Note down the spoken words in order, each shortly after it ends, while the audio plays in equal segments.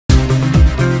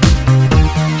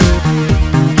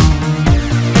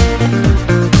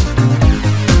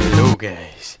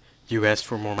You asked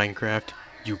for more Minecraft,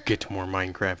 you get more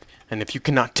Minecraft. And if you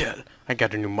cannot tell, I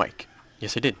got a new mic.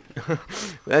 Yes, I did.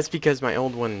 That's because my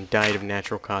old one died of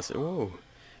natural causes. Ooh.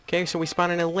 Okay, so we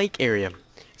spawned in a lake area.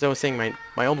 As I was saying,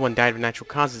 my old one died of natural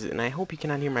causes, and I hope you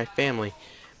cannot hear my family.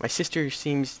 My sister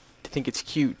seems to think it's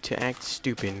cute to act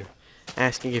stupid,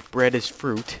 asking if bread is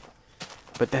fruit.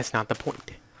 But that's not the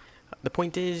point. The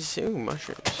point is, ooh,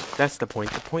 mushrooms. That's the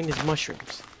point. The point is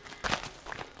mushrooms.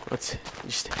 Let's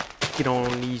just get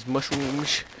on these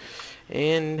mushrooms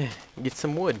and get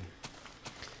some wood.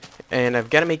 And I've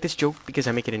got to make this joke because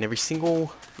I make it in every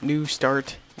single new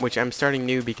start, which I'm starting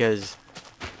new because,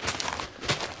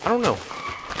 I don't know,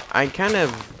 I kind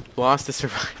of lost the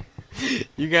survival.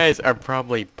 You guys are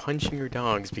probably punching your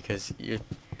dogs because you're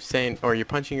saying, or you're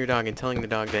punching your dog and telling the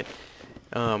dog that,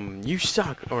 you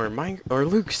suck, or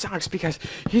Luke sucks because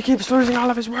he keeps losing all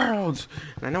of his worlds.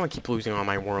 And I know I keep losing all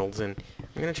my worlds, and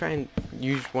I'm gonna try and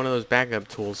use one of those backup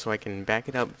tools so I can back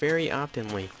it up very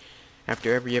oftenly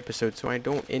after every episode so I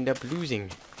don't end up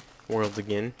losing worlds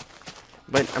again.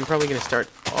 But I'm probably gonna start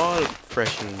all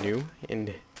fresh and new,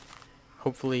 and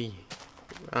hopefully,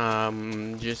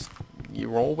 just you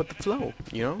roll with the flow,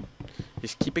 you know?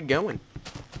 Just keep it going.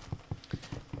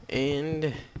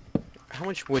 And how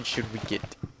much wood should we get?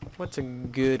 What's a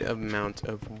good amount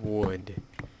of wood?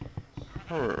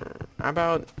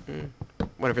 About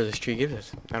whatever this tree gives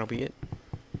us. That'll be it.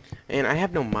 And I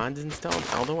have no mods installed,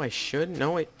 although I should.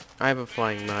 No, wait. I have a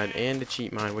flying mod and a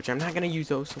cheat mod, which I'm not going to use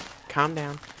those, so calm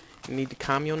down. You need to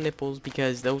calm your nipples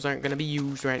because those aren't going to be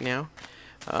used right now.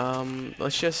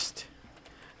 Let's just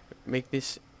make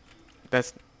this...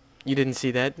 You didn't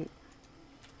see that?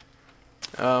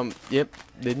 Yep,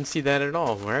 didn't see that at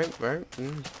all, right?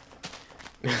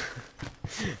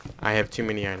 I have too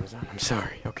many items on, I'm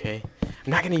sorry, okay?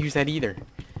 I'm not gonna use that either.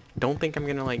 Don't think I'm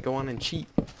gonna, like, go on and cheat.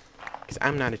 Because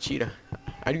I'm not a cheater.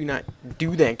 I do not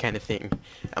do that kind of thing.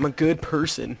 I'm a good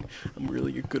person. I'm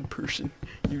really a good person.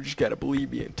 You just gotta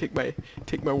believe me and take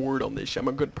my word on this. I'm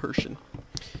a good person.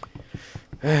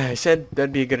 I said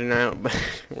that'd be a good amount, but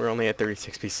we're only at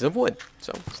 36 pieces of wood,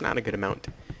 so it's not a good amount.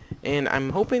 And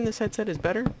I'm hoping this headset is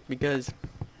better because,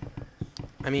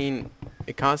 I mean,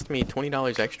 it cost me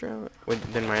 $20 extra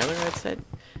than my other headset.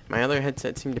 My other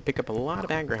headset seemed to pick up a lot of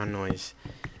background noise,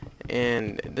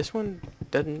 and this one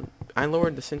doesn't. I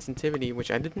lowered the sensitivity,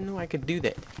 which I didn't know I could do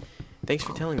that. Thanks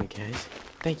for telling me, guys.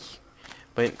 Thank you.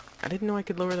 But I didn't know I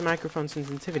could lower the microphone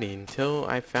sensitivity until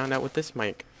I found out with this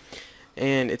mic.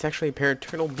 And it's actually a pair of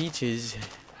Turtle Beaches.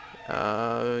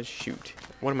 Shoot.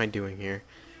 What am I doing here?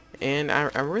 And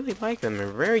I really like them. They're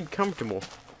very comfortable.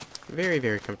 Very,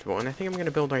 very comfortable. And I think I'm going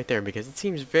to build right there because it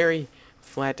seems very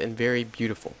flat and very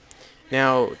beautiful.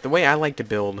 Now, the way I like to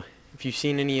build, if you've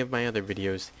seen any of my other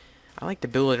videos, I like to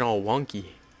build it all wonky.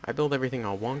 I build everything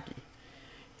all wonky.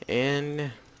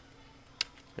 And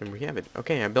we have it.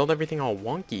 Okay, I build everything all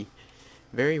wonky.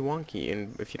 Very wonky.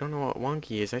 And if you don't know what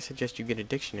wonky is, I suggest you get a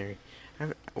dictionary.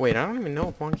 Wait, I don't even know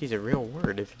if wonky is a real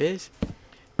word. If it is,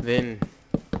 then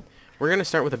we're going to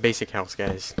start with a basic house,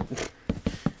 guys.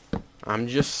 I'm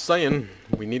just saying,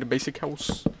 we need a basic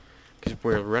house. Because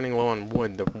we're running low on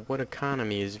wood. The wood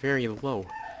economy is very low.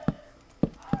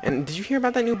 And did you hear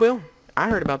about that new bill? I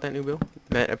heard about that new bill.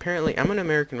 That apparently, I'm an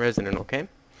American resident, okay?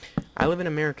 I live in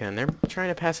America, and they're trying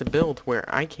to pass a bill to where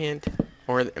I can't,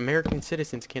 or American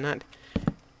citizens cannot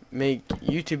make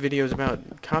YouTube videos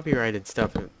about copyrighted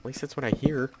stuff. At least that's what I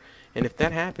hear. And if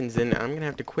that happens, then I'm going to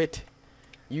have to quit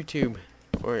YouTube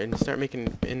and start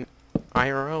making in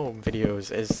IRL videos,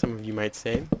 as some of you might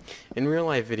say, in real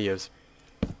life videos.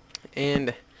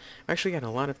 And I've actually got a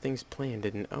lot of things planned,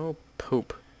 and oh,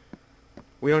 poop.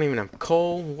 We don't even have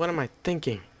coal. What am I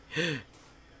thinking? I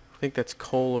think that's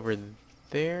coal over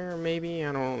there, maybe?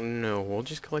 I don't know. We'll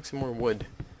just collect some more wood.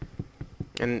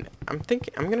 And I'm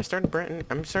gonna start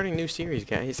I'm starting a new series,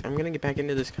 guys. I'm gonna get back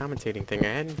into this commentating thing. I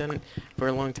hadn't done it for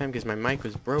a long time because my mic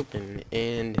was broken,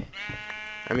 and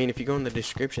I mean, if you go in the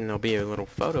description, there'll be a little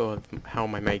photo of how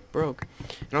my mic broke,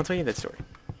 and I'll tell you that story.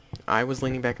 I was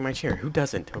leaning back in my chair. Who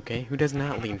doesn't, okay? Who does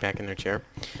not lean back in their chair?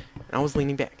 I was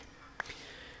leaning back.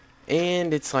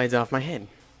 And it slides off my head.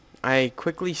 I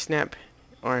quickly snap,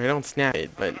 or I don't snap it,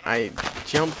 but I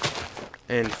jump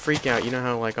and freak out. You know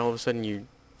how, like, all of a sudden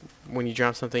when you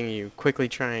drop something, you quickly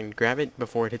try and grab it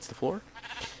before it hits the floor?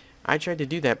 I tried to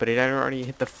do that, but it had already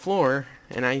hit the floor,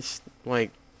 and I,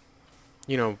 like,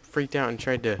 you know, freaked out and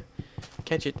tried to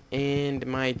catch it, and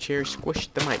my chair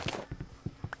squished the mic.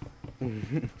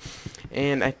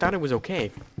 And I thought it was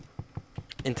okay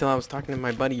until I was talking to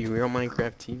my buddy Real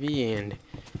Minecraft TV, and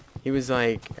he was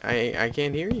like, I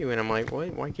can't hear you, and I'm like,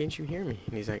 what? Why can't you hear me?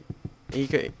 And he's like, he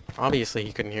could, obviously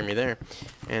he couldn't hear me there.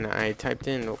 And I typed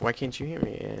in, why can't you hear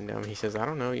me? And he says, I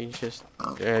don't know, you just,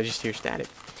 I just hear static.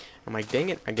 I'm like, dang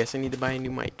it, I guess I need to buy a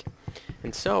new mic.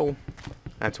 And so,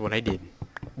 that's what I did.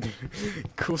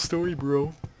 Cool story,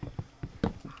 bro.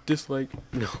 Dislike.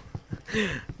 No.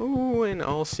 Oh, in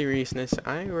all seriousness,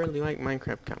 I really like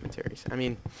Minecraft commentaries. I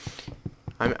mean,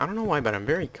 I don't know why, but I'm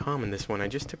very calm in this one. I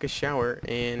just took a shower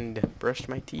and brushed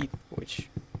my teeth, which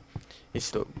is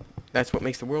still, that's what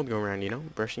makes the world go around, you know?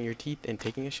 Brushing your teeth and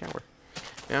taking a shower.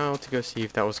 Now to go see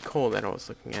if that was coal that I was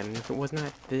looking at, and if it was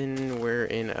not, then we're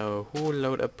in a whole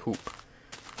load of poop.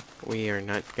 We're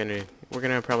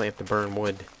gonna probably have to burn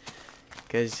wood,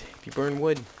 because if you burn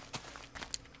wood,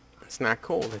 it's not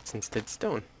coal, it's instead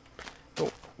stone.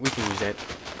 Oh, we can use that.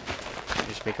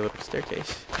 Just make a little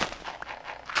staircase.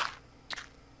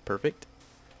 Perfect.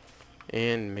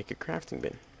 And make a crafting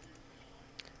bin.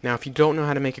 Now, if you don't know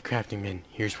how to make a crafting bin,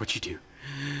 here's what you do.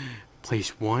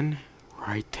 Place one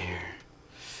right there.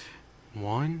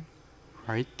 One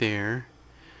right there.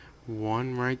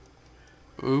 One right...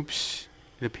 Oops.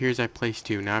 It appears I placed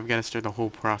two. Now I've got to start the whole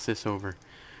process over.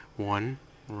 One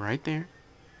right there.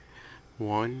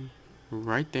 One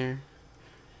right there.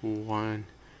 One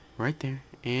right there.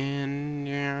 And...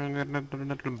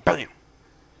 BAM!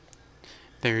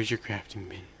 There's your crafting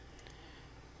bin.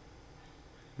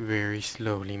 Very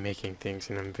slowly making things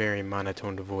in a very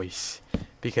monotone voice,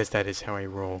 because that is how I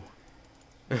roll.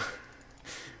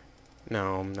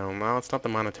 No, it's not the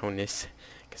monotoneness,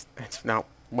 because that's not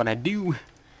what I do.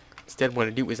 Instead, what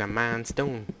I do is I mine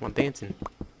stone while dancing.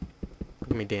 Look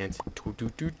at me dance.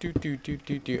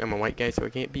 I'm a white guy, so I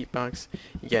can't beatbox.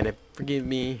 You gotta forgive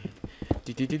me.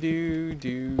 Do do do do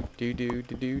do do do do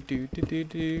do do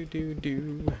do do do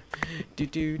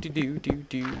do do do do do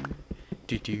do.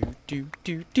 Do do do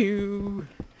do do.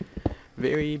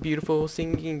 Very beautiful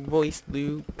singing voice,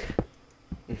 Luke.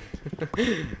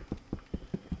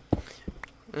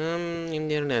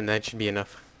 That should be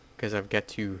enough, because I've got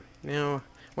to now.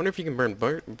 I wonder if you can burn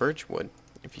birch wood.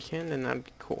 If you can, then that'd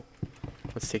be cool.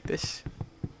 Let's take this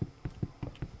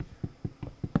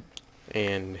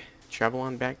and travel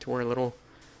on back to our little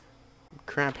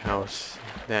crap house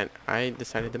that I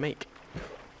decided to make.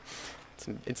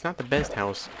 It's not the best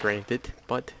house, granted,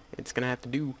 but it's gonna have to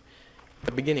do at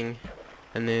the beginning.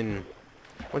 And then,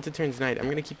 once it turns night, I'm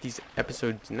gonna keep these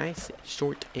episodes nice,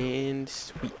 short, and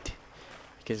sweet.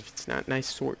 Because if it's not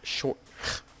nice, short,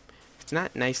 if it's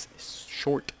not nice,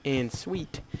 short, and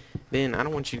sweet, then I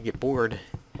don't want you to get bored.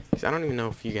 Because I don't even know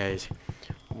if you guys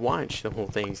watch the whole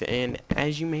things. And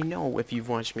as you may know, if you've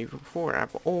watched me before,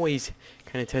 I've always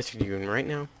kind of tested you. And right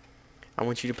now, I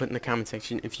want you to put in the comment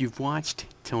section if you've watched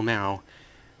till now.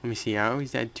 Let me see, I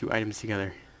always add two items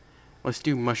together. Let's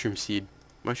do mushroom seed.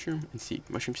 Mushroom and seed.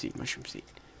 Mushroom seed. Mushroom seed.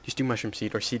 Just do mushroom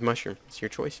seed or seed mushroom. It's your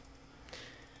choice.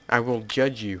 I will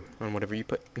judge you on whatever you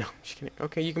put. No, just kidding.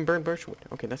 Okay, you can burn birch wood.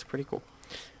 Okay, that's pretty cool.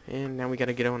 And now we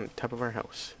gotta get on top of our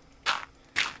house.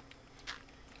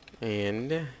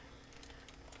 And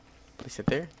place it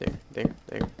there.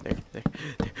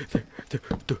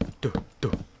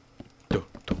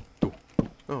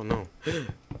 Oh no.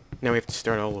 Now we have to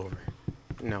start all over.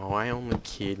 No, I only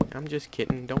kid. I'm just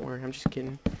kidding. Don't worry, I'm just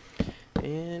kidding.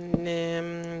 And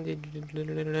maybe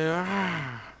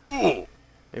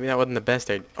that wasn't the best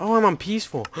idea. Oh, I'm on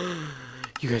peaceful.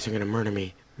 You guys are gonna murder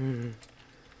me.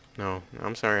 No,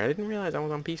 I'm sorry. I didn't realize I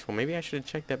was on peaceful. Maybe I should have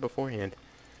checked that beforehand.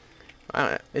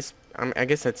 I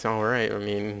guess that's all right. I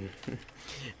mean,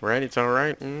 right? It's all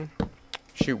right.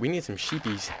 Shoot, we need some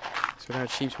sheepies. So without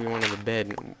sheeps, we wanted a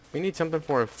bed. We need something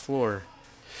for a floor.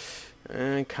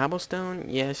 Cobblestone?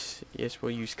 Yes,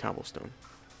 we'll use cobblestone.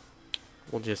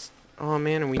 We'll just... Oh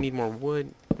man, and we need more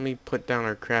wood. Let me put down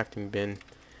our crafting bin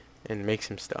and make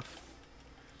some stuff.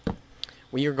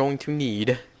 We are going to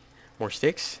need more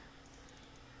sticks.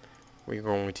 We're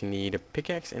going to need a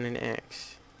pickaxe and an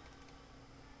axe.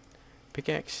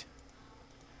 Pickaxe.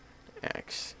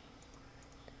 Axe.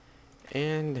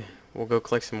 And we'll go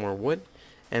collect some more wood.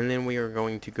 And then we are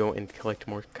going to go and collect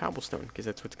more cobblestone, because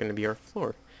that's what's going to be our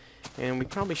floor. And we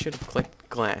probably should have collected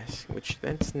glass, which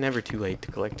that's never too late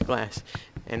to collect glass.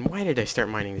 And why did I start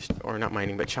mining this, or not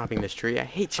mining, but chopping this tree? I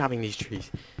hate chopping these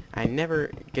trees. I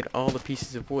never get all the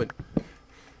pieces of wood.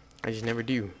 I just never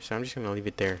do, so I'm just going to leave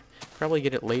it there. Probably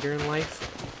get it later in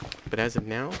life, but as of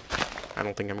now, I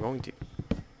don't think I'm going to.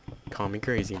 Call me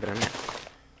crazy, but I'm not.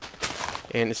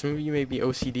 And some of you may be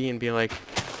OCD and be like,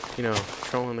 you know,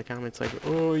 troll in the comments like,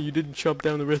 oh, you didn't chop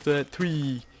down the rest of that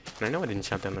tree. And I know I didn't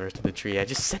chop down the rest of the tree, I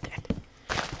just said that.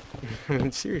 I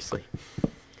mean, seriously.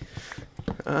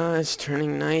 It's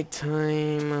turning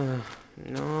nighttime.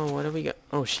 No, what do we got?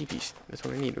 Oh, sheepies. That's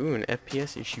what I need. Ooh, and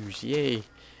FPS issues. Yay.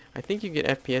 I think you get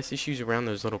FPS issues around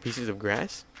those little pieces of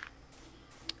grass.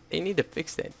 They need to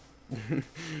fix that.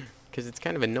 Because it's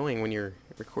kind of annoying when you're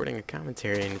recording a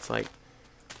commentary and it's like,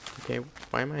 okay,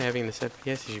 why am I having this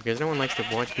FPS issue? Because no one likes to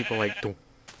watch people like, do,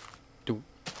 do,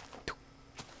 do,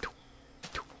 do,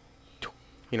 do, do,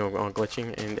 you know, all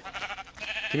glitching. And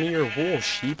give me your wool,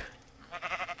 sheep.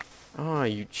 Oh,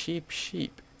 you cheap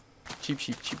sheep. Cheap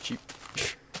sheep, cheap sheep.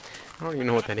 I don't even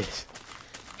know what that is.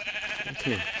 Come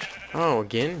here. Oh,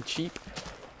 again? Cheap?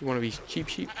 You want to be cheap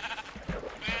sheep?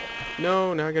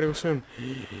 No, now I gotta go swim.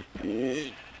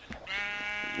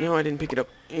 No, I didn't pick it up.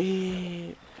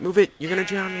 Move it. You're gonna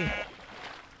drown me.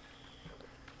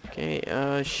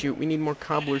 Okay, shoot. We need more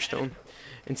cobblestone.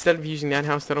 Instead of using that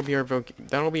house, that'll be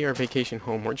our vacation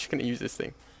home. We're just gonna use this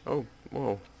thing. Oh,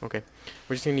 whoa. Okay.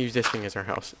 We're just gonna use this thing as our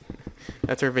house.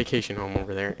 That's our vacation home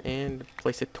over there. And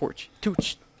place a torch.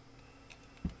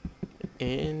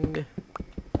 And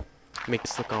make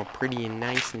this look all pretty and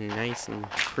nice and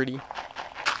pretty.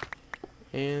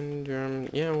 And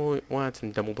yeah, we'll add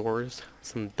some double doors,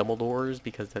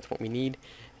 because that's what we need.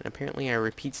 And apparently I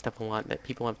repeat stuff a lot that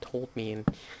people have told me, and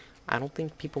I don't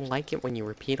think people like it when you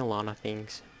repeat a lot of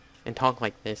things and talk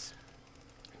like this,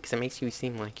 because it makes you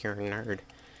seem like you're a nerd.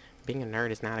 Being a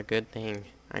nerd is not a good thing.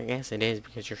 I guess it is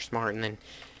because you're smart, and then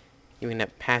you end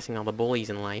up passing all the bullies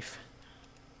in life,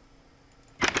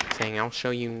 saying, I'll show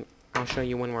you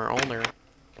when we're older.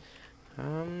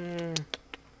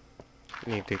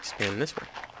 Need to expand this way.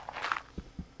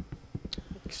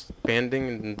 Expanding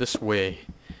in this way.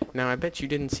 Now, I bet you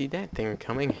didn't see that thing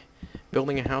coming.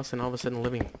 Building a house and all of a sudden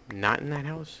living not in that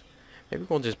house. Maybe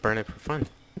we'll just burn it for fun.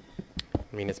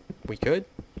 I mean, we could.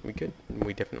 We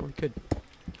definitely could.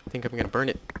 I think I'm gonna burn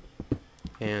it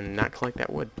and not collect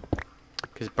that wood.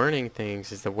 Because burning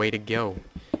things is the way to go.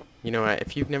 You know,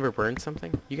 if you've never burned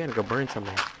something, you gotta go burn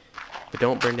something. But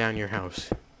don't burn down your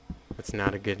house. That's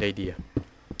not a good idea.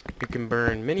 You can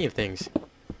burn many of things.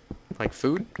 Like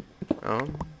food. Oh.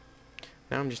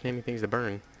 Now I'm just naming things to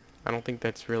burn. I don't think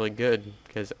that's really good,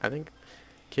 because I think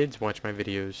kids watch my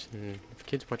videos. And if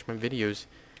kids watch my videos,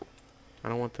 I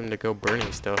don't want them to go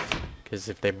burning stuff. Because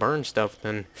if they burn stuff,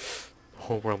 then the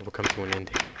whole world will come to an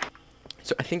end.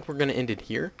 So I think we're going to end it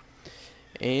here.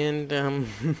 And,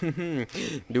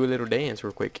 do a little dance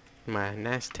real quick. My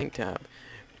nice tank top.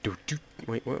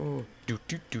 Wait, whoa.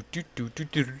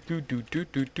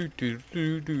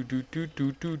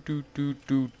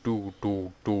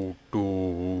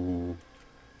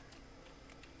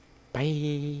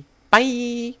 Bye.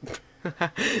 Bye.